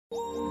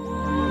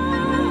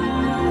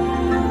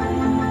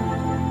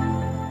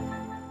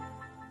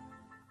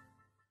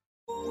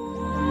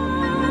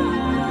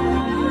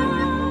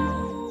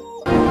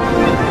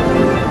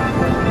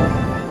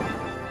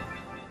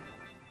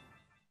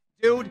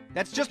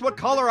That's just what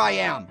color I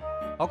am.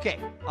 Okay,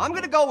 I'm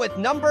gonna go with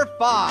number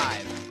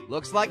 5.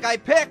 Looks like I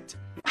picked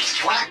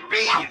black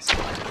beans.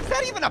 Is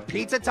that even a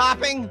pizza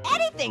topping?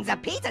 Anything's a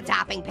pizza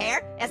topping,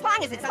 Pear. As long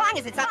as it's on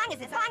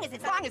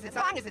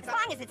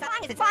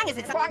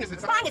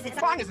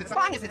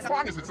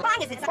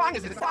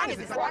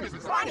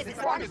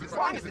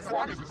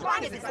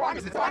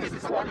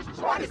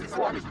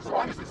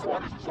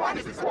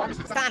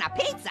a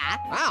pizza.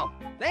 Wow,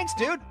 thanks,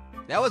 dude.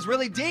 That was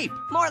really deep.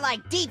 More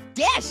like deep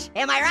dish,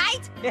 am I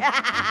right?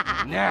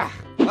 Nah.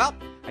 Well,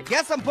 I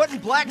guess I'm putting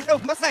black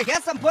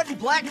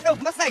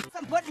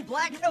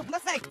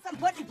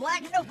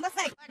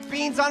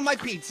beans on my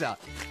pizza,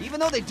 even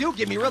though they do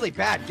give me really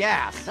bad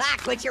gas. Ah,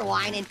 quit your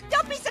whining.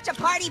 Don't be such a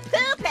party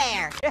poo,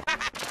 Pear.